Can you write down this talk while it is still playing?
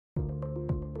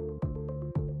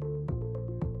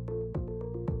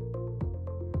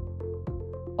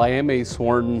I am a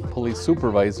sworn police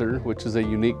supervisor, which is a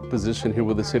unique position here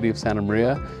with the city of Santa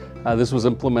Maria. This was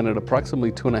implemented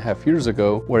approximately 2.5 years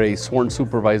ago, where a sworn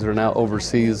supervisor now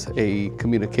oversees a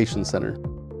communication center.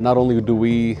 Not only do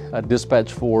we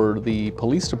dispatch for the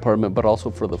police department, but also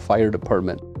for the fire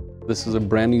department. This is a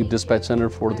brand new dispatch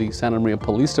center for the Santa Maria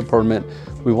Police Department.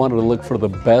 We wanted to look for the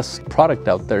best product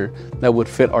out there that would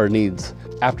fit our needs.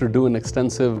 After doing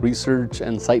extensive research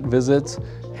and site visits,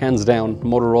 hands down,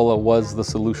 Motorola was the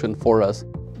solution for us.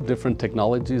 Different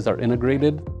technologies are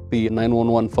integrated. The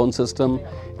 911 phone system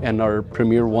and our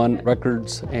PremierOne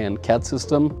Records and CAD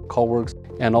system, CallWorks,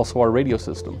 and also our radio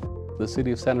system. The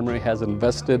city of Santa Maria has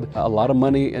invested a lot of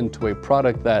money into a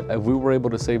product that if we were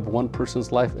able to save one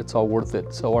person's life, it's all worth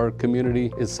it. So our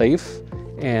community is safe,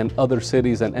 and other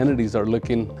cities and entities are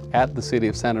looking at the city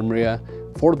of Santa Maria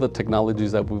for the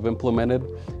technologies that we've implemented,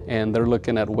 and they're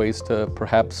looking at ways to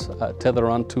perhaps tether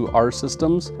onto our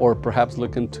systems or perhaps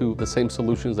look into the same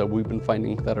solutions that we've been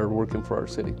finding that are working for our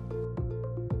city.